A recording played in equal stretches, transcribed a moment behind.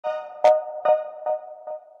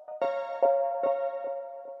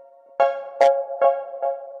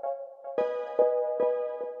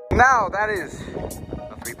Now that is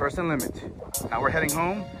a 3-person limit. Now we're heading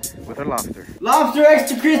home with our lobster. Lobster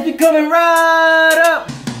extra crispy coming right up.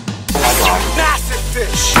 Massive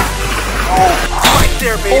fish. Oh, right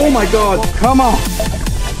there, baby. Oh my God, come on.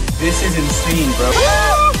 This is insane, bro.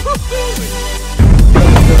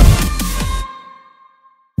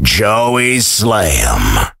 Joey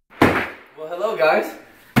Slam. Well, hello guys.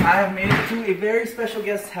 I have made it to a very special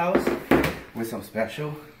guest house with some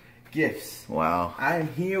special gifts. Wow. I am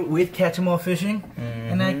here with Catch 'em All Fishing,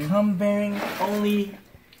 and I come bearing only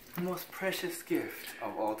the most precious gift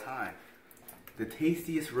of all time. The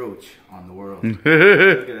tastiest roach on the world. Look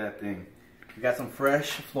at that thing. We got some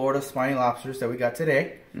fresh Florida spiny lobsters that we got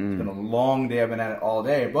today. It's been a long day. I've been at it all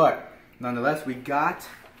day, but nonetheless, we got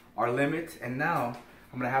our limit, and now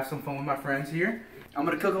I'm gonna have some fun with my friends here. I'm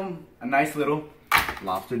gonna cook them a nice little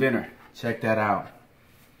lobster dinner. Check that out.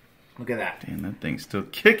 Look at that. Damn, that thing's still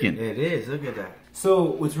kicking. It is, look at that. So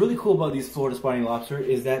what's really cool about these Florida spiny lobster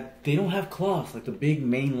is that they don't have claws like the big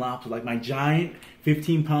main lobster, like my giant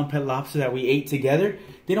 15-pound pet lobster that we ate together.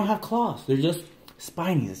 They don't have claws. They're just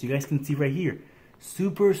spiny, as you guys can see right here.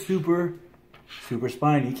 Super, super, super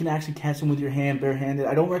spiny. You can actually catch them with your hand, barehanded.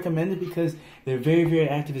 I don't recommend it because they're very, very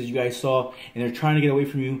active, as you guys saw, and they're trying to get away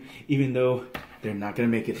from you, even though they're not gonna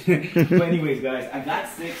make it. But anyways, guys, I got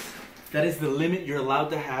 6. That is the limit you're allowed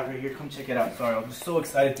to have right here. Come check it out. Sorry, I'm just so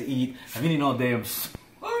excited to eat. I've been eating all day. I'm so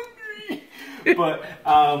hungry. But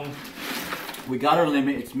we got our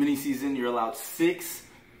limit. It's mini season. You're allowed 6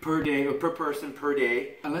 per day, or per person per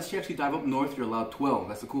day. Unless you actually dive up north, you're allowed 12.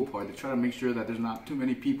 That's the cool part. They try to make sure that there's not too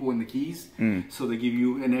many people in the Keys. So they give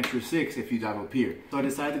you an extra 6 if you dive up here. So I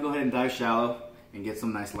decided to go ahead and dive shallow and get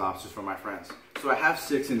some nice lobsters for my friends. So I have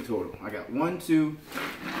 6 in total. I got 1, 2,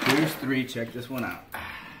 here's 3. Check this one out.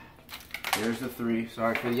 Here's the 3.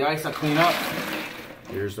 Sorry for the ice, I'll clean up.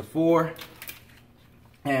 Here's the 4.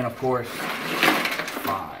 And of course,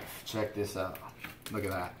 5. Check this out. Look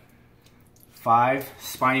at that. 5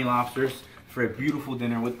 spiny lobsters for a beautiful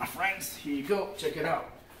dinner with my friends. Here you go. Check it out.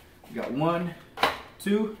 We got 1,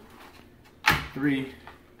 2, 3,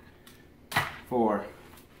 4,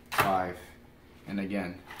 5, and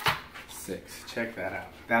again, 6. Check that out.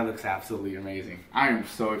 That looks absolutely amazing. I am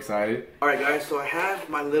so excited. All right, guys, so I have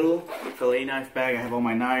my little fillet knife bag. I have all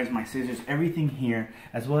my knives, my scissors, everything here,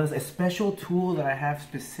 as well as a special tool that I have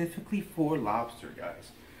specifically for lobster,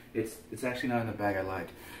 guys. It's actually not in the bag, I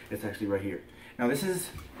lied. It's actually right here. Now, this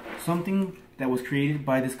is something that was created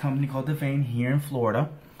by this company called The Vein here in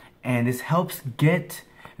Florida, and this helps get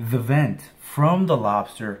the vent from the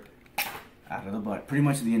lobster out of the butt, pretty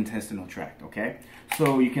much the intestinal tract, okay?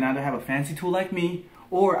 So you can either have a fancy tool like me,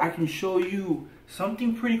 or I can show you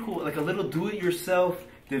something pretty cool, like a little do-it-yourself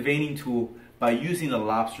deveining tool by using the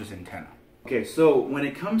lobster's antenna. Okay, so when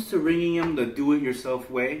it comes to ringing them the do-it-yourself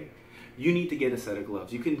way, you need to get a set of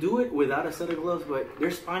gloves. You can do it without a set of gloves, but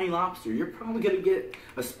they're spiny lobster. You're probably gonna get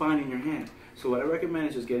a spine in your hand. So what I recommend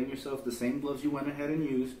is just getting yourself the same gloves you went ahead and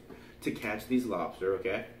used to catch these lobster,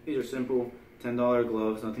 okay? These are simple $10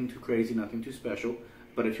 gloves, nothing too crazy, nothing too special.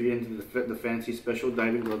 But if you're into the fancy special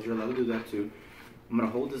diving gloves, you're allowed to do that too. I'm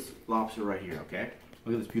gonna hold this lobster right here, okay?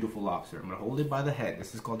 Look at this beautiful lobster. I'm gonna hold it by the head.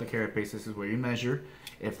 This is called the carapace. This is where you measure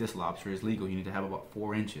if this lobster is legal. You need to have about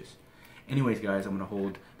 4 inches. Anyways, guys, I'm gonna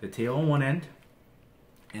hold the tail on one end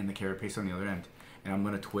and the carapace on the other end. And I'm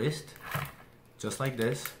gonna twist just like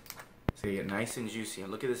this so you get nice and juicy.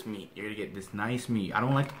 And look at this meat. You're gonna get this nice meat. I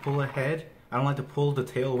don't like to pull ahead. I don't like to pull the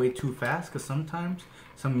tail away too fast because sometimes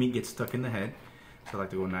some meat gets stuck in the head. So I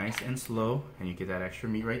like to go nice and slow, and you get that extra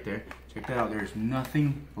meat right there. Check that out. There's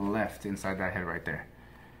nothing left inside that head right there.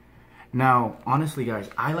 Now, honestly, guys,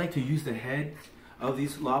 I like to use the head of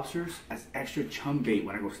these lobsters as extra chum bait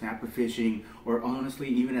when I go snapper fishing, or honestly,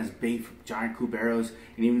 even as bait for giant cuberos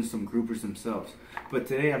and even some groupers themselves. But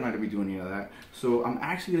today, I'm not going to be doing any of that. So I'm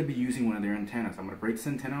actually going to be using one of their antennas. I'm going to break this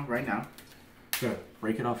antenna right now. So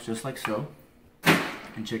break it off just like so,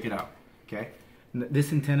 and check it out, okay?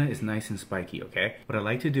 This antenna is nice and spiky, okay? What I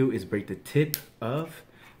like to do is break the tip of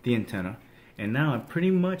the antenna, and now I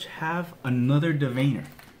pretty much have another deveiner.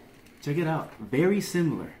 Check it out, very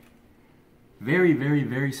similar. Very, very,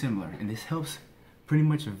 very similar. And this helps pretty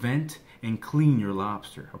much vent and clean your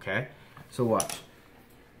lobster, okay? So watch.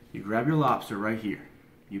 You grab your lobster right here.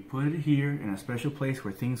 You put it here in a special place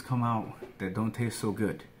where things come out that don't taste so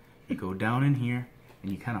good. You go down in here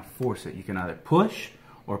and you kind of force it. You can either push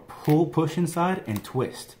or push inside and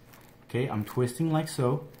twist. Okay, I'm twisting like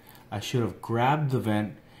so. I should have grabbed the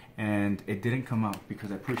vent and it didn't come out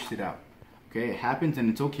because I pushed it out. Okay, it happens and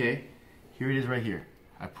it's okay. Here it is right here.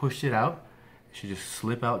 I pushed it out. It should just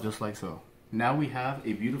slip out just like so. Now we have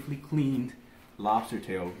a beautifully cleaned lobster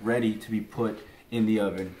tail ready to be put in the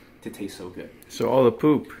oven to taste so good. So all the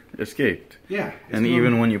poop escaped. Yeah. And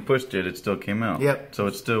even when you pushed it, it still came out. Yep. So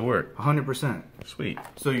it still worked. 100%. Sweet.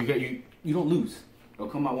 So you don't lose. It'll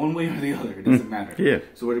come out one way or the other. It doesn't matter. Yeah.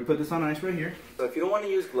 So we're gonna put this on ice right here. So if you don't want to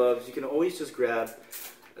use gloves, you can always just grab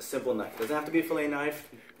a simple knife. It doesn't have to be a fillet knife.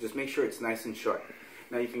 Just make sure it's nice and sharp.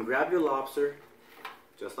 Now you can grab your lobster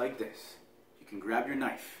just like this. You can grab your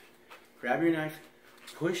knife. Grab your knife,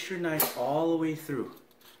 push your knife all the way through,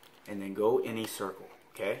 and then go in a circle,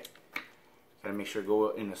 okay? Gotta make sure go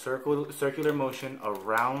in a circular motion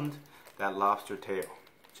around that lobster tail.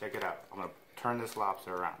 Check it out. I'm gonna turn this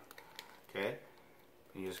lobster around, okay?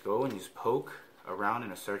 And you just go and you just poke around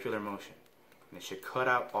in a circular motion. And it should cut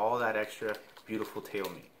out all that extra beautiful tail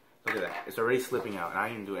meat. Look at that. It's already slipping out, and I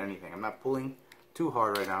didn't do anything. I'm not pulling too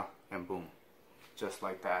hard right now, and boom. Just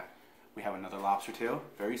like that. We have another lobster tail.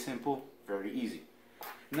 Very simple, very easy.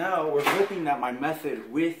 Now we're hoping that my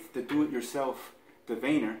method with the do-it-yourself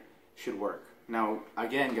deveiner should work. Now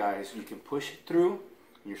again guys, you can push it through.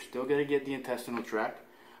 You're still going to get the intestinal tract.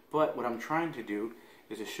 But what I'm trying to do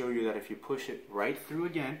is to show you that if you push it right through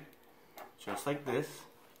again, just like this,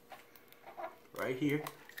 right here,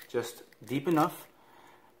 just deep enough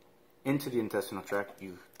into the intestinal tract,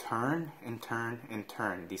 you turn and turn and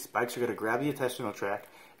turn. These spikes are going to grab the intestinal tract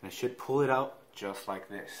and it should pull it out just like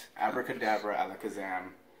this. Abracadabra, alakazam.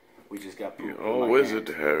 We just got poop. Oh, wizard,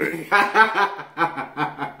 Harry.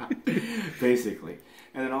 Basically.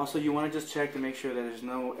 And then also you want to just check to make sure that there's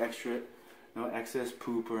no excess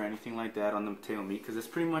poop or anything like that on the tail meat, because it's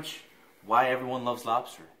pretty much why everyone loves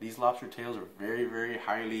lobster. These lobster tails are very, very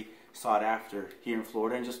highly sought after here in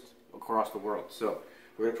Florida and just across the world. So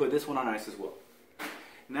we're going to put this one on ice as well.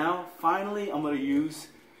 Now, finally, I'm going to use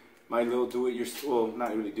my little do-it-yourself, well,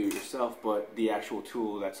 not really do-it-yourself, but the actual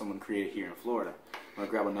tool that someone created here in Florida. I'm going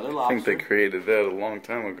to grab another lobster. I think they created that a long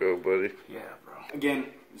time ago, buddy. Yeah, bro. Again,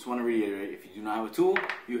 just want to reiterate, if you do not have a tool,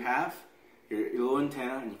 you have your little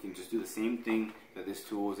antenna, and you can just do the same thing that this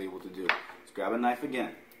tool was able to do. Just grab a knife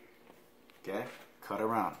again. Okay? Cut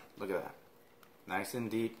around. Look at that. Nice and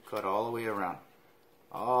deep. Cut all the way around.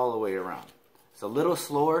 All the way around. It's a little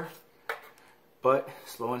slower, but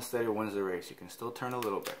slow and steady wins the race. You can still turn a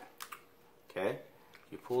little bit. Okay?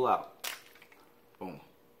 You pull out. Boom.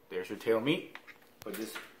 There's your tail meat. Put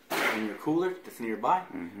this in your cooler that's nearby.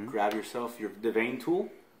 Grab yourself your devein tool.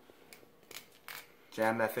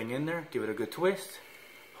 Jam that thing in there. Give it a good twist.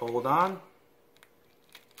 Hold on.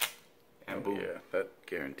 And boom. Yeah, that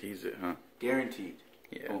guarantees it, huh? Guaranteed.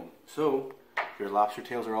 Yeah. Boom. So, your lobster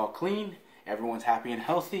tails are all clean. Everyone's happy and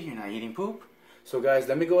healthy. You're not eating poop. So guys,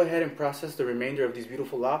 let me go ahead and process the remainder of these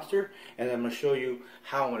beautiful lobster, and then I'm going to show you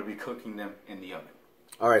how I'm going to be cooking them in the oven.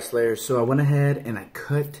 Alright Slayers, so I went ahead and I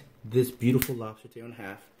cut this beautiful lobster tail in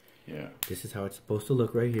half. Yeah. This is how it's supposed to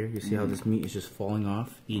look right here. You see how this meat is just falling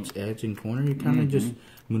off each edge and corner? You kind of just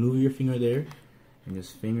maneuver your finger there and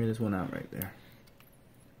just finger this one out right there.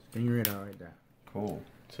 Finger it out right there. Cool.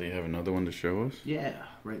 So you have another one to show us? Yeah,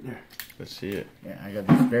 right there. Let's see it. Yeah, I got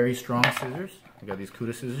these very strong scissors. I got these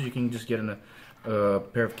Cuda scissors. You can just get a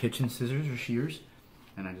pair of kitchen scissors or shears.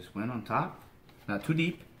 And I just went on top, not too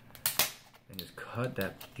deep, and just cut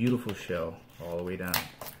that beautiful shell all the way down.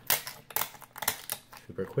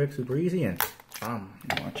 Super quick, super easy, and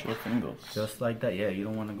Watch your fingers. just like that. Yeah, you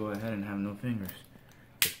don't want to go ahead and have no fingers.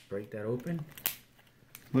 Just break that open.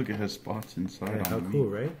 Look, it has spots inside. Yeah, on how the cool,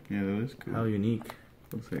 meat. right? Yeah, that is cool. How unique.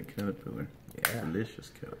 Looks like a caterpillar. Yeah. Delicious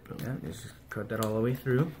caterpillar. Yeah, just cut that all the way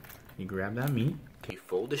through. You grab that meat. You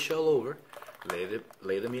fold the shell over,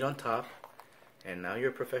 lay the meat on top, and now you're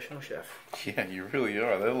a professional chef. Yeah, you really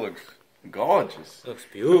are. That looks gorgeous. Looks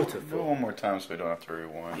Do beautiful. one more time so we don't have to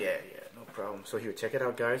rewind. Yeah, no problem. So here, check it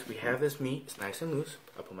out, guys. We have this meat. It's nice and loose.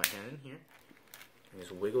 I'll put my hand in here. And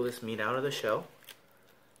just wiggle this meat out of the shell.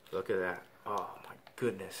 Look at that. Oh, my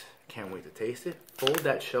goodness. Can't wait to taste it. Fold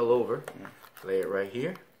that shell over. Lay it right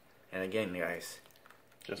here. And again, guys.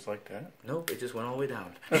 Just like that? Nope, it just went all the way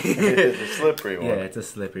down. It's a slippery one. Yeah, it's a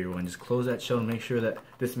slippery one. Just close that shell and make sure that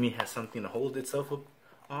this meat has something to hold itself up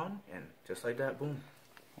on. And just like that, boom.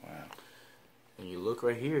 Wow. And you look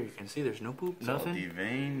right here, you can see there's no poop, It's all nothing.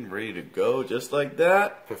 deveined, ready to go, just like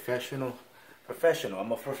that. Professional.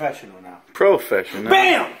 I'm a professional now. Professional.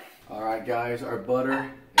 BAM! Alright guys, our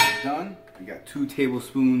butter is done. We got 2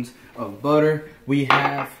 tablespoons of butter. We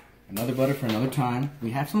have another butter for another time.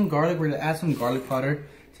 We have some garlic. We're going to add some garlic powder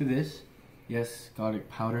to this. Yes, garlic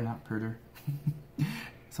powder, not powder.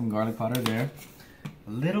 Some garlic powder there. A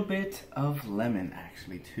little bit of lemon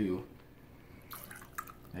actually too.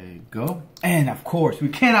 There you go. And of course, we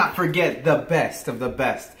cannot forget the best of the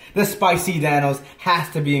best. The spicy Danos has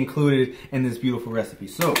to be included in this beautiful recipe.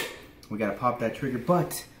 So, we gotta pop that trigger,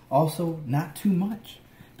 but also not too much,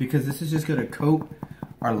 because this is just gonna coat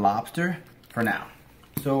our lobster for now.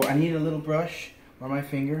 So I need a little brush or my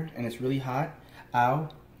finger, and it's really hot. Ow.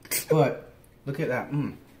 But look at that.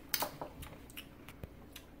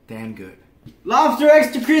 Damn good. Lobster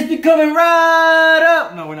extra crispy coming right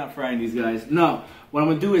up. No, we're not frying these guys. No. What I'm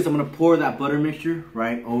gonna do is I'm gonna pour that butter mixture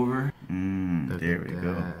right over. There we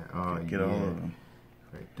go. Oh, Get all of them.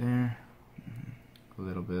 Right there. A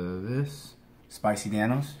little bit of this. Spicy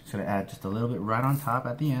Danos. Should I add just a little bit right on top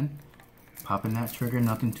at the end. Popping that trigger,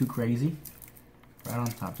 nothing too crazy. Right on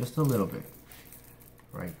top, just a little bit.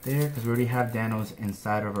 Right there, because we already have Danos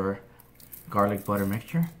inside of our garlic butter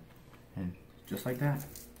mixture. And just like that,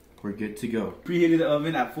 we're good to go. Preheated the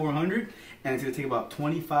oven at 400, and it's gonna take about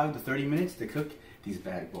 25 to 30 minutes to cook these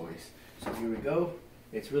bad boys. So here we go.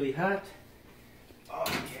 It's really hot. Oh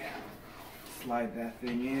yeah. Slide that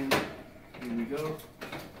thing in. Here we go.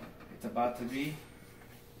 It's about to be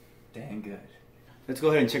dang good. Let's go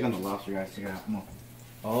ahead and check on the lobster, guys. Check it out. Come on.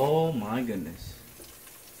 Oh my goodness.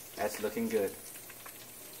 That's looking good.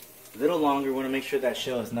 A little longer. We want to make sure that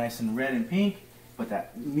shell is nice and red and pink, but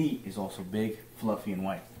that meat is also big, fluffy, and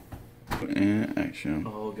white. And action.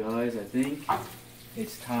 Oh, guys, I think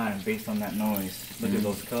it's time based on that noise. Look at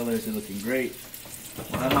those colors. They're looking great.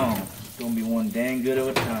 Wow. It's going to be one dang good of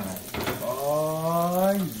a time.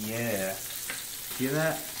 Oh, yeah. See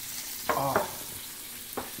that? Oh,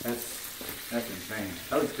 that's insane.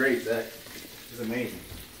 That looks great, Zach. This is amazing.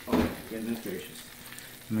 Oh, goodness gracious.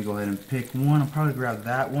 Let me go ahead and pick one. I'll probably grab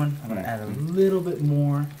that one. I'm going to add a little bit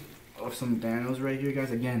more of some Danos right here,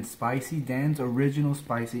 guys. Again, spicy Dan's original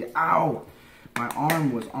spicy. Ow! My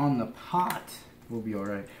arm was on the pot. We'll be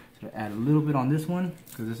alright. So add a little bit on this one,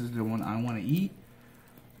 because this is the one I want to eat.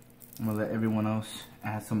 I'm going to let everyone else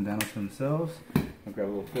add some Danos themselves. I'll grab a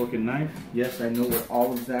little fork and knife. Yes, I know what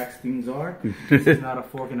all of Zach's things are. This is not a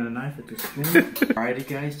fork and a knife, it's a spoon. Alrighty,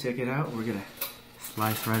 guys, check it out. We're going to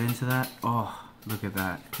slice right into that. Oh, look at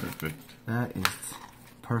that. Perfect. That is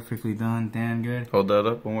perfectly done. Damn good. Hold that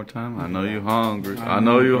up one more time. I know you're hungry. I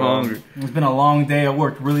know you're hungry. It's been a long day. I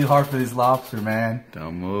worked really hard for this lobster, man.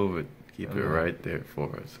 Don't move it. Keep it right there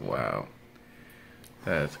for us. Wow.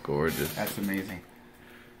 That's gorgeous. That's amazing.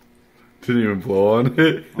 Didn't even blow on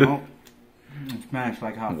it. Oh, it's smashed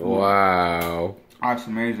like hot food. Wow. That's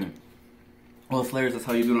amazing. Well, Slayers, that's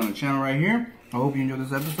how you do it on the channel right here. I hope you enjoyed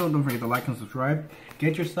this episode. Don't forget to like and subscribe.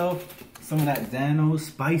 Get yourself some of that Danos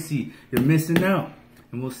spicy. You're missing out.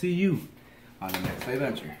 And we'll see you on the next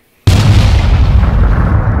adventure.